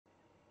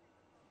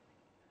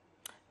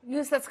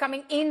News that's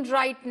coming in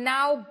right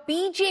now.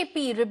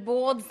 BJP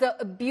rewards the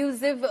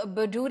abusive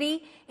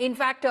Bidhuri. In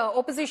fact,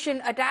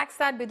 opposition attacks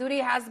that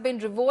Bidhuri has been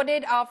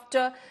rewarded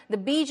after the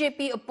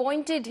BJP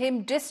appointed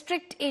him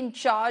district in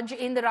charge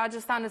in the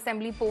Rajasthan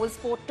Assembly polls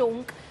for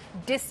Tonk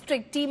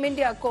district. Team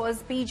India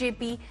calls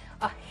BJP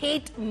a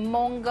hate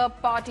monger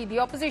party. The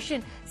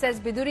opposition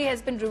says Bidhuri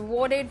has been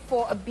rewarded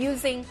for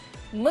abusing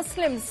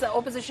Muslims.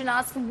 Opposition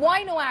asks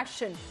why no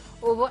action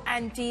over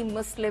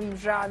anti-Muslim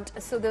rant.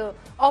 So the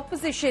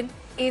opposition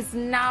is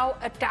now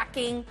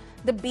attacking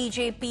the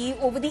BJP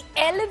over the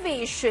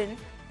elevation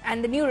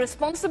and the new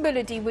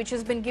responsibility which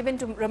has been given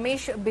to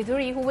Ramesh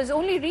Bidhuri, who was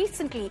only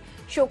recently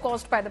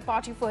show-caused by the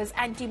party for his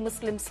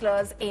anti-Muslim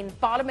slurs in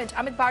Parliament.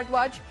 Amit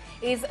Bharadwaj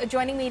is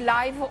joining me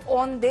live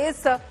on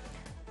this.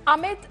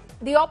 Amit,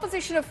 the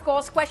opposition, of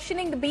course,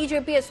 questioning the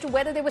BJP as to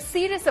whether they were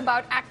serious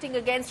about acting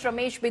against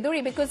Ramesh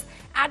Bidhuri, because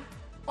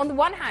on the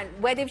one hand,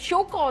 where they've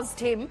show-caused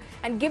him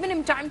and given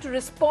him time to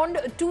respond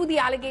to the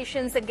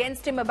allegations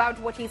against him about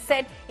what he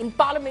said in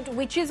Parliament,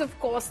 which is, of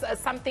course,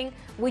 something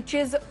which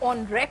is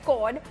on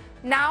record.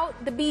 Now,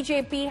 the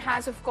BJP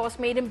has, of course,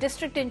 made him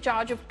district in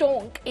charge of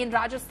Tonk in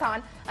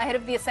Rajasthan ahead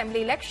of the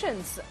assembly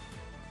elections.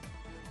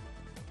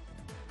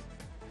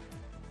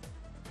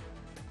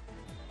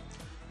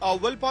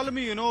 Well,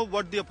 Paulami, you know,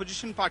 what the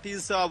opposition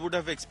parties would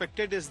have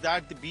expected is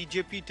that the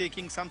BJP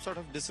taking some sort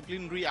of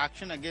disciplinary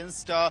action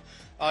against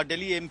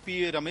Delhi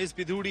MP Ramesh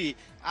Bidhuri,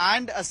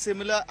 and a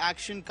similar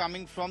action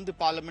coming from the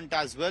parliament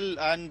as well.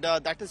 And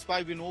that is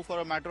why we know for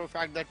a matter of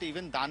fact that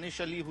even Danish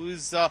Ali, who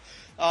is,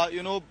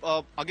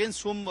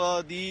 against whom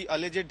the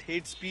alleged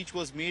hate speech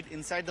was made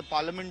inside the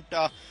parliament,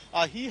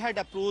 he had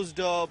approached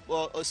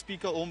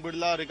Speaker Om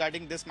Birla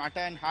regarding this matter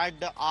and had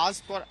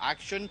asked for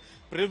action.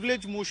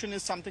 Privilege motion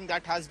is something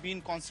that has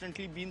been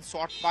constantly been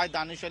sought by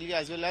Danish Ali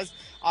as well as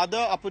other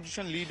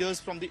opposition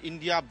leaders from the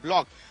India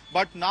bloc.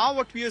 But now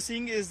what we are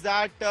seeing is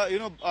that,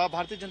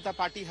 Bharatiya Janata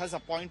Party has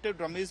appointed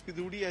Ramesh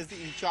Bidhuri as the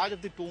in charge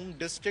of the Tonk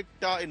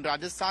district in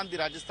Rajasthan. The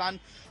Rajasthan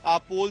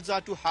polls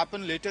are to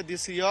happen later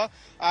this year.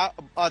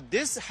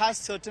 This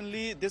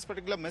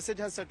particular message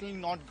has certainly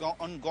not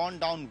gone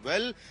down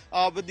well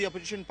with the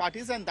opposition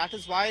parties, and that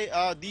is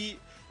why the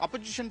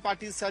opposition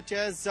parties such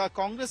as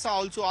Congress are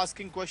also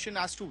asking question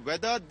as to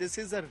whether this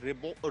is a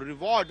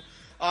reward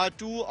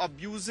to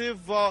abusive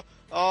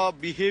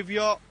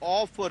behavior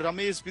of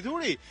Ramesh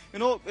Bidhuri.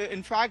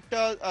 In fact,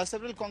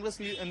 several Congress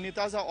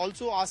netas are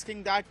also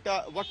asking that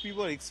what we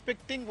were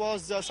expecting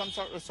was some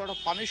sort of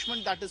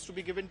punishment that is to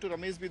be given to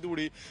Ramesh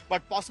Bidhuri,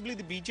 but possibly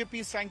the BJP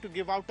is trying to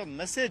give out a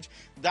message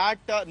that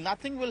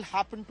nothing will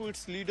happen to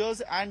its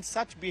leaders and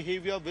such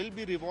behavior will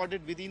be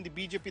rewarded within the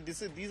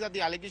BJP. These are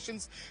the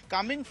allegations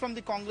coming from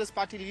the Congress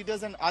party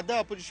leaders and other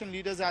opposition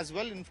leaders as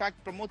well. In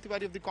fact, Pramod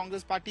Tiwari of the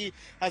Congress party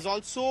has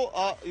also,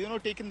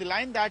 taken the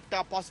line that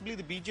possibly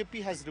the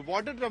BJP has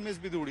rewarded Ramesh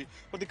Bidhuri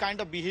for the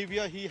kind of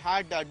behavior he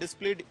had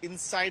displayed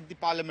inside the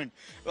parliament.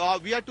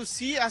 We are to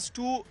see as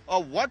to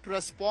what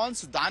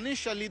response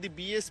Danish Ali, the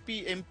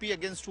BSP MP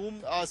against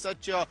whom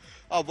such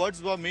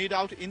words were made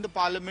out in the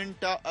parliament,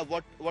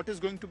 what is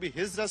going to be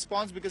his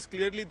response, because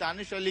clearly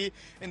Danish Ali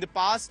in the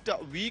past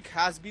week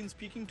has been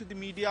speaking to the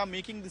media,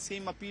 making the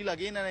same appeal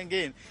again and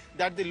again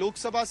that the Lok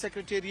Sabha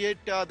secretariat,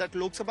 that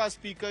Lok Sabha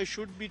speaker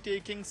should be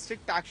taking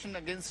strict action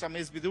against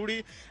Ramesh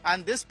Bidhuri.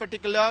 And this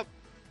particular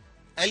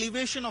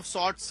elevation of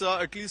sorts,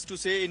 at least to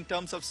say in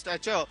terms of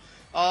stature,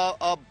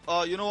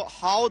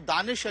 how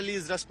Danish Ali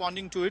is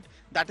responding to it,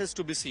 that is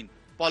to be seen.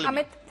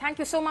 Amit, thank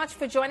you so much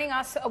for joining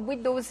us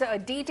with those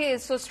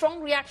details. So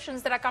strong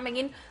reactions that are coming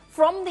in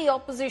from the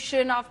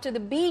opposition after the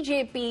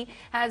BJP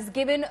has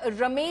given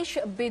Ramesh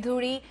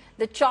Bidhuri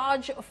the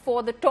charge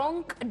for the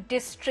Tonk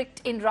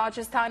district in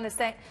Rajasthan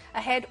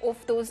ahead of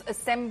those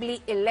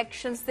assembly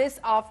elections. This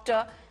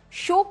after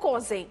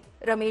show-causing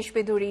Ramesh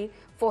Bidhuri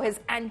for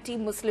his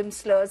anti-Muslim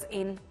slurs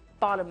in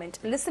Parliament.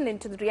 Listen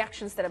into the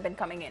reactions that have been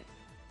coming in.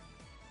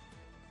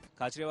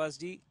 काचरेवास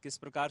जी, किस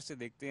प्रकार से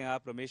देखते हैं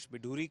आप रमेश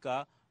बिधूरी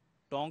का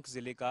टोंक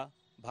जिले का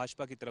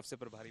भाजपा की तरफ से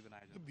प्रभारी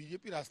बनाया जाए?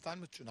 बीजेपी राजस्थान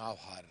में चुनाव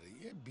हार रही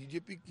है।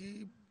 बीजेपी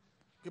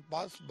के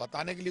पास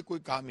बताने के लिए कोई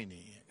काम ही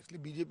नहीं है,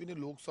 इसलिए बीजेपी ने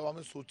लोकसभा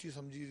में सोची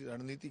समझी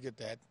रणनीति के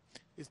तहत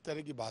इस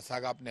तरह की भाषा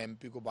का अपने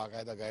एमपी को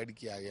बाकायदा गाइड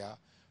किया गया।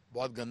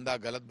 बहुत गंदा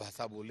गलत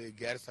भाषा बोले,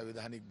 गैर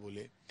संवैधानिक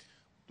बोले,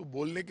 तो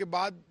बोलने के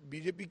बाद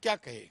बीजेपी क्या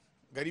कहे?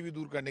 गरीबी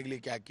दूर करने के लिए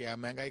क्या किया,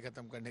 महंगाई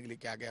खत्म करने के लिए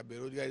क्या किया,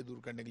 बेरोजगारी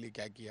दूर करने के लिए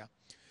क्या किया?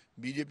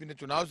 बीजेपी ने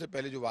चुनाव से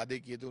पहले जो वादे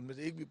किए थे उनमें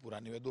से एक भी पूरा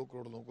नहीं हुआ। 2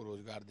 करोड़ लोगों को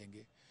रोजगार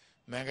देंगे,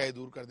 महंगाई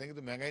दूर कर देंगे,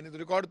 तो महंगाई ने तो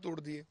रिकॉर्ड तोड़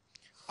दिए।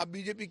 अब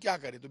बीजेपी क्या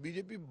करे? तो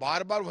बीजेपी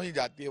बार बार वहीं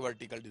जाती है,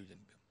 वर्टिकल डिवीजन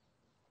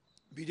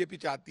पे। बीजेपी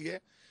चाहती है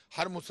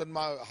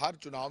हर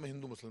चुनाव में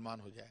हिंदू मुसलमान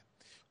हो जाए,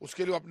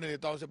 उसके लिए अपने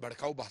नेताओं से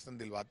भड़काऊ भाषण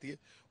दिलवाती है,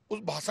 उस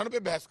भाषण पे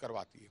बहस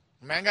करवाती है,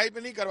 महंगाई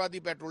पे नहीं करवाती।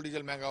 पेट्रोल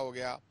डीजल महंगा हो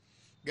गया,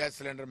 गैस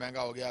सिलेंडर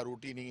महंगा हो गया,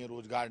 रोटी नहीं है,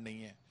 रोजगार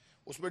नहीं है,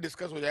 उस पर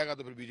डिस्कस हो जाएगा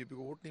तो फिर बीजेपी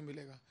को वोट नहीं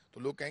मिलेगा। तो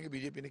लोग कहेंगे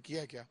बीजेपी ने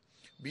किया क्या?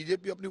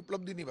 बीजेपी अपनी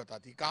उपलब्धि नहीं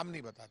बताती, काम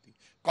नहीं बताती,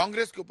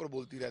 कांग्रेस के ऊपर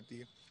बोलती रहती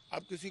है।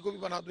 अब किसी को भी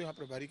बना दो यहाँ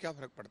प्रभारी, क्या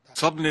फर्क पड़ता है?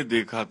 सबने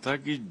देखा था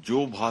कि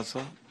जो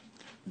भाषा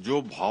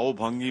जो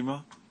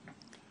भावभंगिमा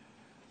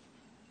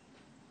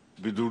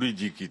बिधूड़ी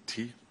जी की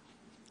थी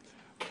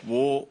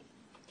वो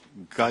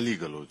गाली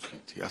गलौज की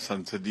थी,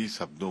 असंसदीय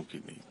शब्दों की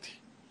नहीं थी,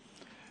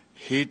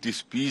 हेट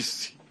स्पीच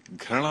थी,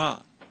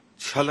 घृणा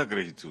छलक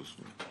रही थी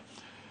उसमें।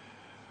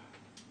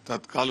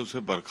 तत्काल उसे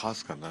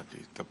बर्खास्त करना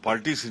चाहिए था,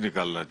 पार्टी से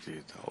निकालना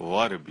चाहिए था।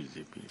 वाह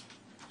बीजेपी,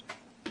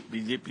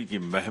 बीजेपी की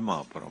महिमा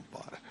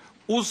अपरंपार है।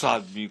 उस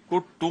आदमी को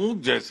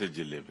टोंक जैसे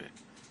जिले में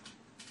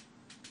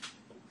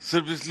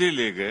सिर्फ इसलिए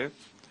ले गए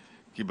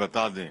कि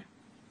बता दें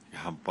कि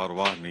हम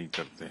परवाह नहीं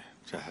करते हैं,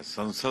 चाहे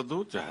संसद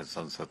हो चाहे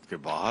संसद के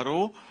बाहर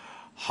हो,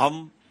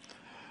 हम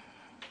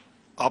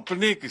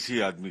अपने किसी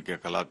आदमी के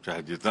खिलाफ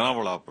चाहे जितना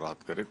बड़ा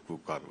अपराध करे कोई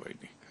कार्रवाई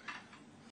नहीं।